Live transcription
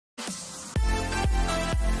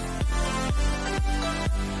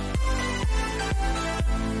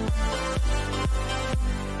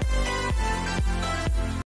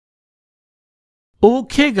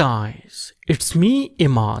Okay guys, it's me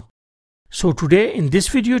Imad. So today in this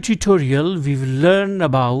video tutorial we will learn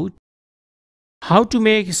about how to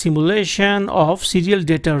make a simulation of serial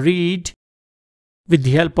data read with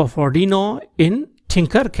the help of Arduino in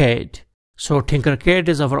tinkercad. So tinkercad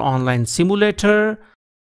is our online simulator.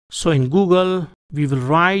 So in Google we will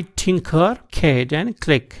write tinkercad and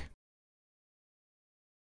click.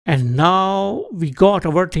 And now we got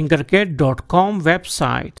our tinkercad.com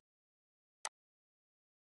website.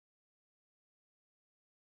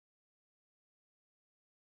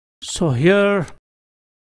 So here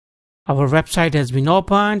our website has been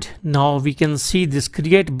opened. Now we can see this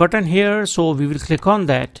create button here, so we will click on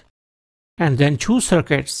that and then choose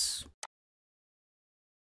circuits.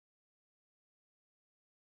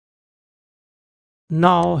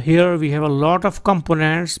 Now here we have a lot of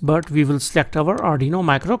components, but we will select our Arduino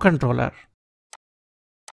microcontroller.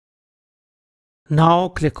 Now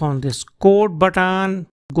click on this code button,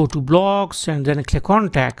 go to blocks and then click on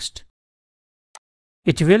text.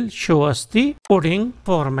 It will show us the coding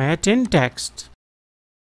format in text.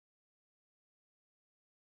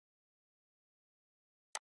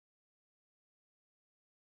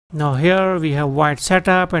 Now here we have while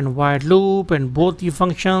setup and while loop, and both the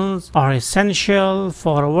functions are essential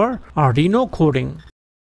for our Arduino coding.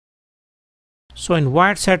 So in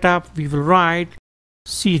while setup we will write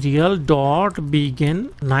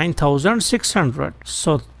serial.begin 9600.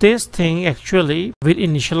 So this thing actually will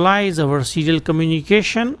initialize our serial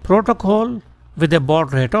communication protocol with a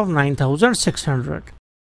baud rate of 9600.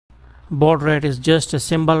 Baud rate is just a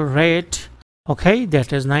symbol rate. Okay,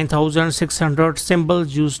 that is 9600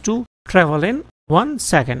 symbols used to travel in 1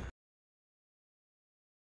 second.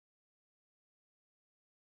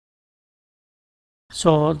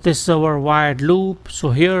 So this is our while loop. So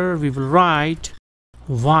here we will write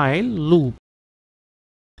while loop.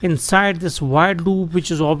 Inside this while loop, which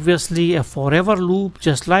is obviously a forever loop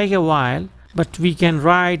just like a while, but we can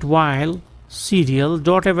write while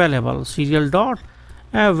serial.available.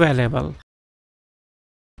 Serial.available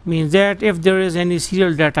means that if there is any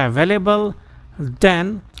serial data available,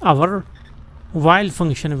 then our while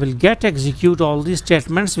function will get execute all these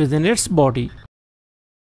statements within its body.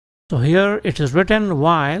 So here it is written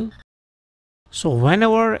while. So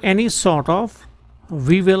whenever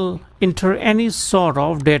we will enter any sort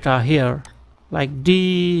of data here, like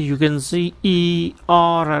D, you can see E,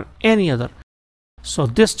 R, or any other. So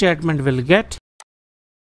this statement will get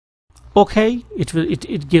okay.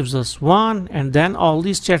 It gives us 1, and then all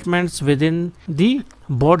these statements within the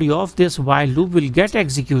body of this while loop will get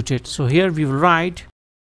executed. So here we will write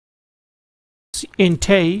int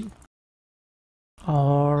a,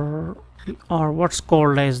 or what's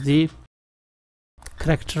called as the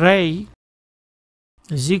character a,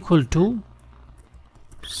 is equal to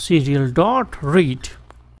serial.read.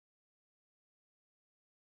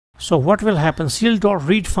 So what will happen?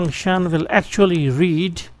 Serial.read function will actually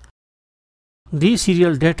read the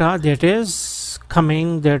serial data that is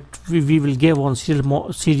coming, that we will give on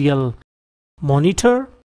serial monitor.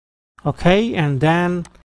 Okay, and then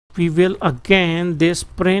we will again print this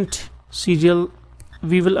serial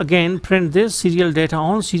data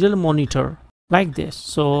on serial monitor like this.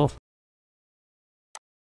 So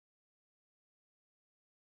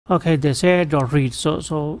okay, they say dot read,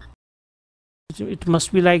 so it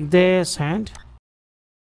must be like this, and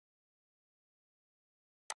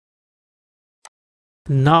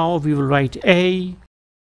now we will write A,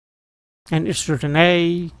 and it's written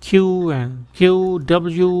A, Q, and Q,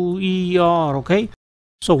 W, E, R. Okay,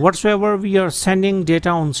 so whatsoever we are sending data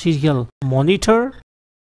on serial monitor,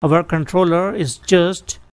 our controller is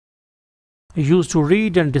just used to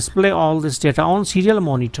read and display all this data on serial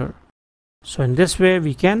monitor. So in this way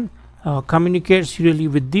we can communicate serially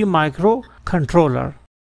with the microcontroller.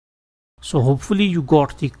 So hopefully you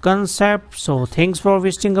got the concept. So thanks for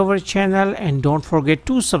visiting our channel, and don't forget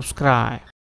to subscribe.